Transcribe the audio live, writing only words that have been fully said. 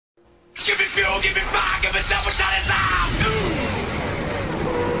Give me fuel, give me fire, give me double shot and time.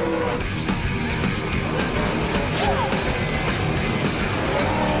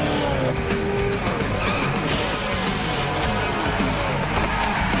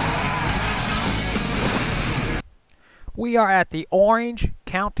 We are at the Orange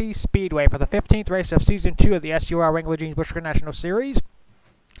County Speedway for the 15th race of Season 2 of the SCRL Wrangler Jeans Busch National Series.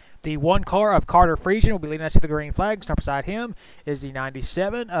 The one car of Carter Friesian will be leading us to the green flag. Starting beside him is the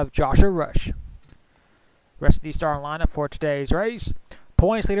 97 of Joshua Rush. The rest of the starting lineup for today's race.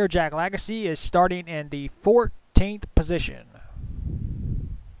 Points leader Jack Lagacy is starting in the 14th position.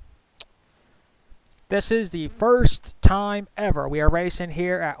 This is the first time ever we are racing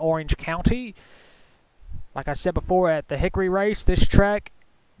here at Orange County. Like I said before at the Hickory race, this track,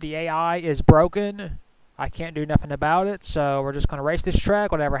 the AI is broken. I can't do nothing about it, so we're just going to race this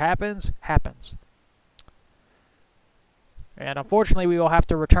track. Whatever happens, happens. And unfortunately, we will have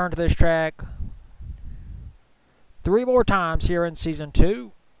to return to this track 3 more times here in Season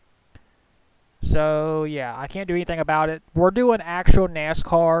 2. So, yeah, I can't do anything about it. We're doing actual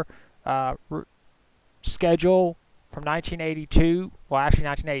NASCAR schedule from 1982. Well, actually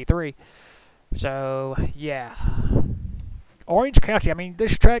 1983. So, yeah. Orange County, I mean,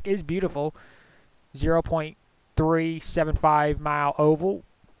 this track is beautiful. 0.375 mile oval.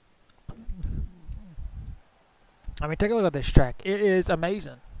 I mean, take a look at this track. It is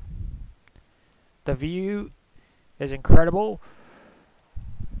amazing. The view is incredible.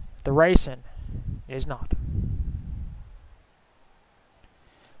 The racing is not.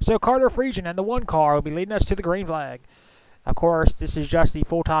 So, Carter Friesian and the one car will be leading us to the green flag. Of course, this is just the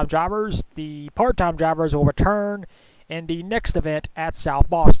full-time drivers. The part-time drivers will return in the next event at South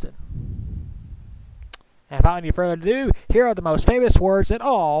Boston. And without any further ado, here are the most famous words in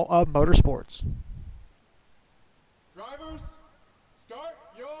all of motorsports. Drivers, start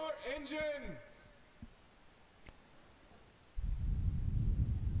your engines!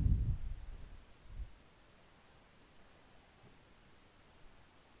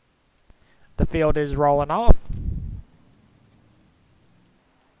 The field is rolling off.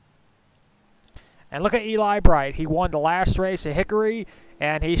 And look at Eli Bright. He won the last race at Hickory,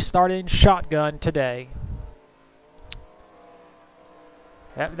 and he's starting shotgun today.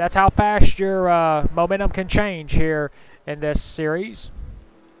 That's how fast your momentum can change here in this series.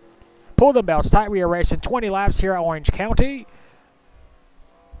 Pull them belts tight. We are racing 20 laps here at Orange County.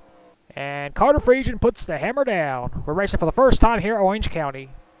 And Carter Friesian puts the hammer down. We're racing for the first time here at Orange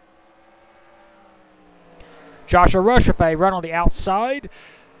County. Joshua Rush with a run on the outside,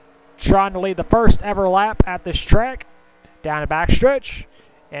 trying to lead the first ever lap at this track. Down the backstretch.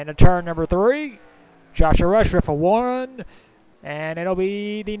 And in turn number 3, Joshua Rush with a 1. And it'll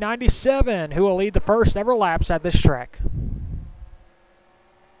be the 97 who will lead the first ever laps at this track.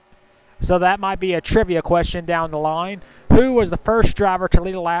 So that might be a trivia question down the line. Who was the first driver to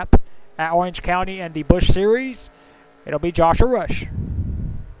lead a lap at Orange County in the Busch Series? It'll be Joshua Rush.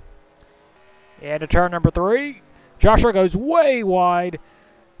 And in turn number 3, Joshua goes way wide,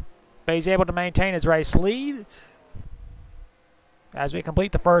 but he's able to maintain his race lead as we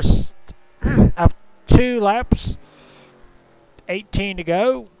complete the first of 2 laps. 18 to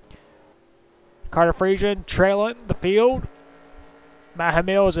go. Carter Friesian trailing the field. Matt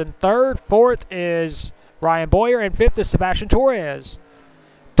Hamill is in 3rd. 4th is Ryan Boyer. And 5th is Sebastian Torres.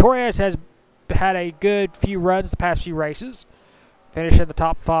 Torres has had a good few runs the past few races. Finished in the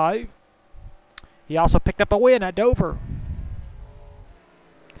top 5. He also picked up a win at Dover.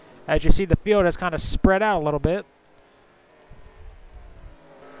 As you see, the field has kind of spread out a little bit.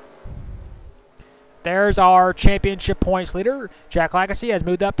 There's our championship points leader. Jack Lagacy has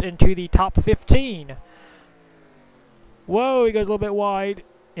moved up into the top 15. Whoa, he goes a little bit wide.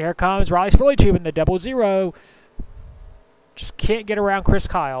 Here comes Riley Spurley in the 00. Just can't get around Chris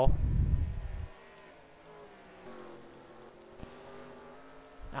Kyle.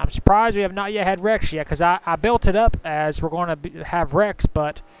 I'm surprised we have not yet had wrecks yet, because I built it up as we're going to have wrecks,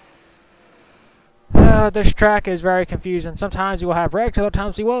 but this track is very confusing. Sometimes you will have wrecks, other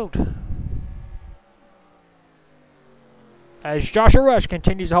times you won't. As Joshua Rush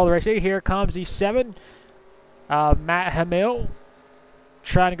continues to hold the race lead, here comes the 7, Matt Hamill,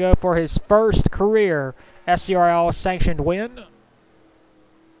 trying to go for his first career SCRL sanctioned win.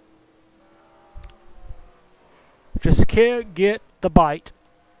 Just can't get the bite.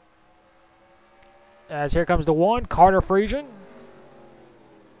 As here comes the 1, Carter Friesian,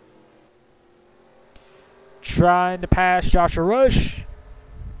 trying to pass Joshua Rush.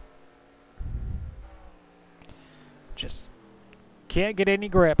 Just can't get any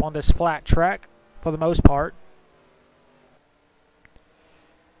grip on this flat track for the most part.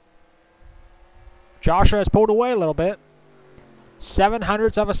 Joshua has pulled away a little bit.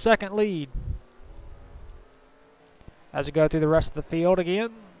 0.07 of a second lead. As we go through the rest of the field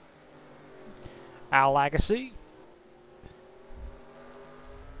again. Al Lagasse.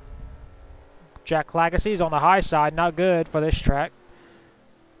 Jack Lagasse's on the high side. Not good for this track.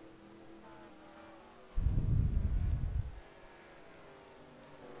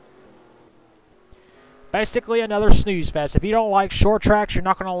 Basically another snooze fest. If you don't like short tracks, you're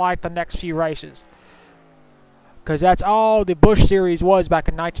not going to like the next few races. Because that's all the Busch Series was back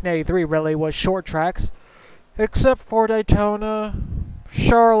in 1983, really, was short tracks. Except for Daytona,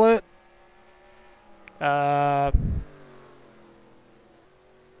 Charlotte,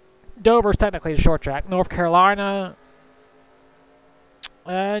 Dover's technically a short track, North Carolina,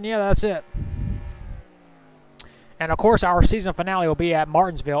 and yeah, that's it. And of course, our season finale will be at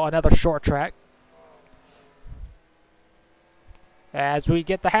Martinsville, another short track. As we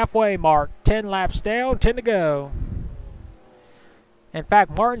get the halfway mark, 10 laps down, 10 to go. In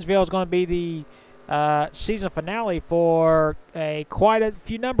fact, Martinsville is going to be the season finale for quite a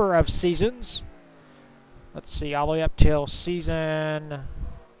few number of seasons. Let's see, all the way up till season,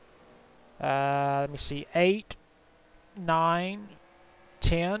 let me see, 8, 9,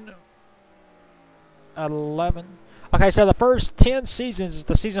 10, 11. Okay, so the first 10 seasons,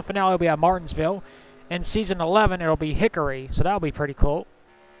 the season finale will be at Martinsville. In season 11, it'll be Hickory, so that'll be pretty cool.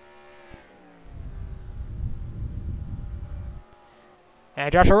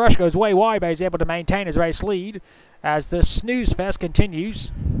 And Joshua Rush goes way wide, but he's able to maintain his race lead as the snooze fest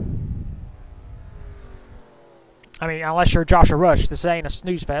continues. I mean, unless you're Joshua Rush, this ain't a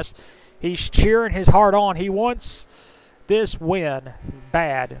snooze fest. He's cheering his heart on. He wants this win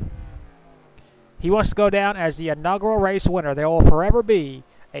bad. He wants to go down as the inaugural race winner. There will forever be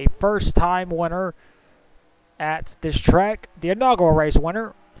a first-time winner at this track, the inaugural race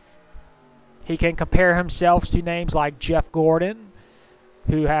winner. He can compare himself to names like Jeff Gordon,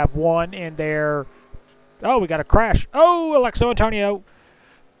 who have won in their... Oh, we got a crash. Oh, Alexo Antonio.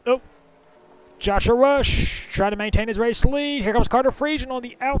 Oh, Joshua Rush trying to maintain his race lead. Here comes Carter Friesen on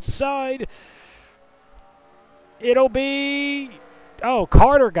the outside. It'll be... Oh,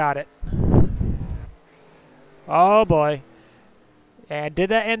 Carter got it. Oh, boy. And did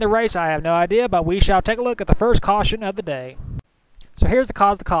that end the race? I have no idea, but we shall take a look at the first caution of the day. So here's the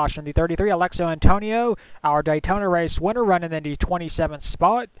cause of the caution. The 33 Alexo Antonio, our Daytona race winner, running in the 27th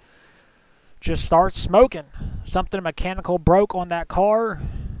spot, just starts smoking. Something mechanical broke on that car.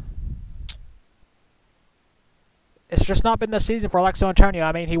 It's just not been the season for Alexo Antonio.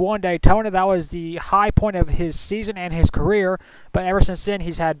 I mean, he won Daytona. That was the high point of his season and his career. But ever since then,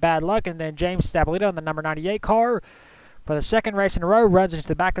 he's had bad luck. And then James Stabolito in the number 98 car, for the second race in a row, runs into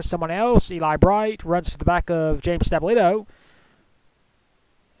the back of someone else. Eli Bright runs to the back of James Stabolito.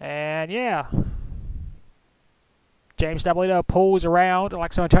 And yeah, James Stabolito pulls around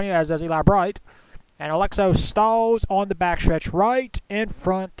Alexo Antonio, as does Eli Bright. And Alexo stalls on the backstretch right in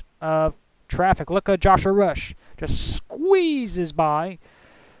front of traffic. Look at Joshua Rush. Just squeezes by.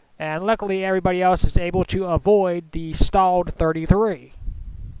 And luckily, everybody else is able to avoid the stalled 33.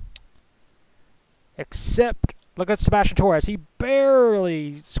 Except... look at Sebastian Torres. He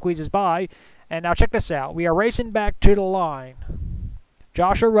barely squeezes by. And now check this out. We are racing back to the line.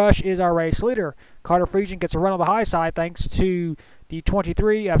 Joshua Rush is our race leader. Carter Friesen gets a run on the high side thanks to the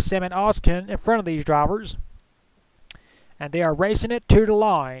 23 of Simon Oskin in front of these drivers. And they are racing it to the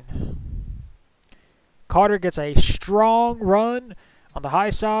line. Carter gets a strong run on the high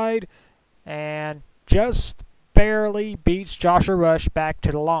side and just barely beats Joshua Rush back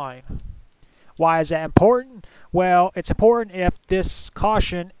to the line. Why is that important? Well, it's important if this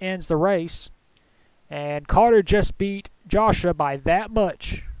caution ends the race. And Carter just beat Joshua by that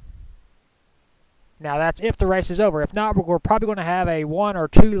much. Now, that's if the race is over. If not, we're probably going to have a 1 or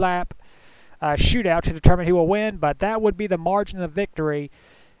 2 lap shootout to determine who will win. But that would be the margin of victory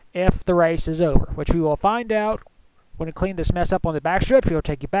if the race is over, which we will find out when we clean this mess up on the backstretch. We will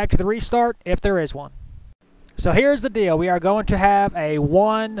take you back to the restart if there is one. So here's the deal. We are going to have a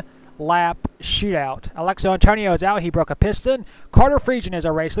 1-lap shootout. Alexo Antonio is out. He broke a piston. Carter Friesen is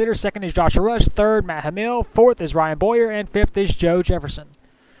our race leader. Second is Joshua Rush. Third, Matt Hamill. Fourth is Ryan Boyer. And fifth is Joe Jefferson.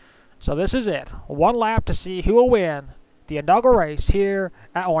 So this is it. 1 lap to see who will win the inaugural race here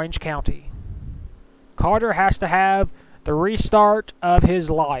at Orange County. Carter has to have the restart of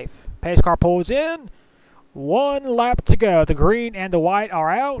his life. Pace car pulls in. 1 lap to go. The green and the white are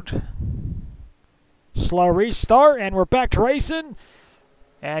out. Slow restart, and we're back to racing.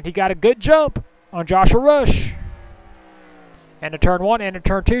 And he got a good jump on Joshua Rush. And to turn 1 and to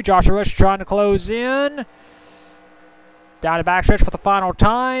turn 2, Joshua Rush trying to close in. Down the backstretch for the final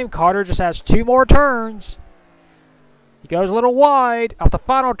time. Carter just has 2 more turns. He goes a little wide. Off the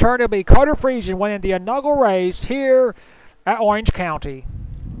final turn, it'll be Carter Friesian winning the inaugural race here at Orange County.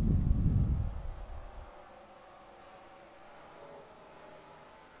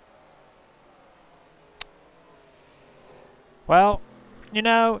 Well, you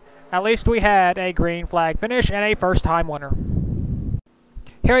know, at least we had a green flag finish and a first-time winner.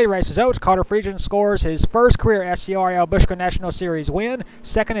 Here he races Oats. Carter Friesian scores his first career SCRL Busch National Series win.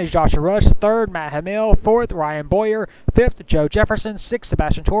 Second is Joshua Rush. Third, Matt Hamill. Fourth, Ryan Boyer. Fifth, Joe Jefferson. Sixth,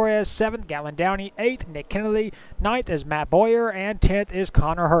 Sebastian Torres. Seventh, Gatlin Downey. Eighth, Nick Kennedy. Ninth is Matt Boyer. And 10th is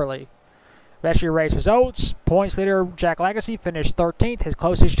Connor Hurley. Rest of your race was Oats. Points leader Jack Legacy finished 13th. His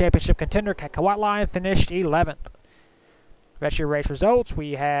closest championship contender, Kakawatline, finished 11th. Rest of your race results,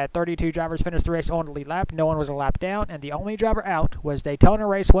 we had 32 drivers finish the race on the lead lap. No one was a lap down, and the only driver out was Daytona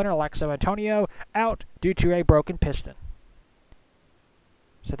race winner Alexo Antonio, out due to a broken piston.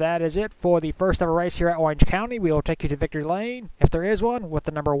 So that is it for the first ever race here at Orange County. We will take you to victory lane, if there is one, with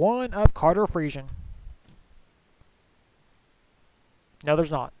the number 1 of Carter Friesian. No,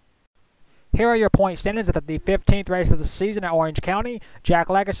 there's not. Here are your point standings at the 15th race of the season at Orange County. Jack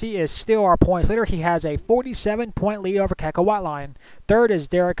Legacy is still our points leader. He has a 47-point lead over Kakawatline. Third is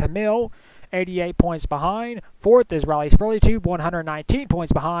Derek Hamill, 88 points behind. Fourth is Riley Spurley, 119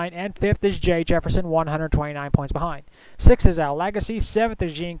 points behind. And fifth is Jay Jefferson, 129 points behind. Sixth is Al Legacy. Seventh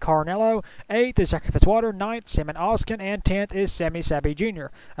is Gene Carnello. Eighth is Zachary Fitzwater. Ninth, Simon Oskin. And 10th is Sammy Sabby Jr.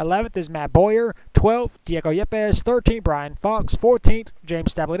 11th is Matt Boyer. 12th, Diego Yepes. 13th, Brian Fox. 14th,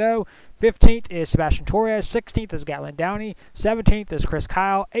 James Stabledo. 15th is Sebastian Torres. 16th is Gatlin Downey. 17th is Chris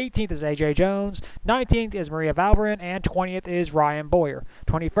Kyle. 18th is AJ Jones. 19th is Maria Valverin. And 20th is Ryan Boyer.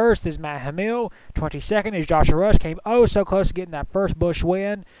 21st is Matt Hamill. 22nd is Joshua Rush. Came oh so close to getting that first Busch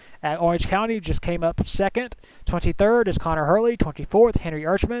win at Orange County. Just came up second. 23rd is Connor Hurley. 24th, Henry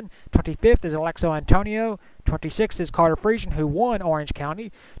Urchman. 25th is Alexo Antonio. 26th is Carter Friesian, who won Orange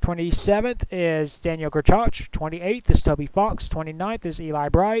County. 27th is Daniel Gerchach. 28th is Toby Fox. 29th is Eli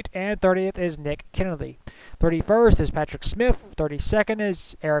Bright. And 30th is Nick Kennedy. 31st is Patrick Smith. 32nd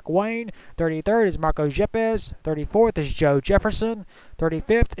is Eric Wayne. 33rd is Marco Yepes. 34th is Joe Jefferson.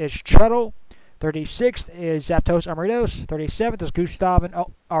 35th is Treadle. 36th is Zapdos Amaritos. 37th is Gustav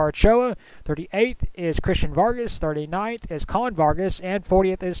Arachoa. 38th is Christian Vargas. 39th is Colin Vargas. And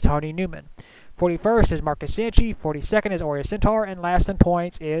 40th is Tony Newman. 41st is Marcus Sanchi. 42nd is Oreo Centaur. And last in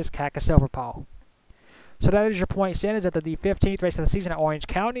points is Kaka Silverpaw. So that is your point standings at the 15th race of the season at Orange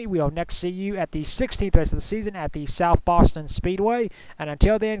County. We will next see you at the 16th race of the season at the South Boston Speedway. And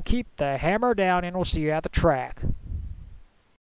until then, keep the hammer down and we'll see you at the track.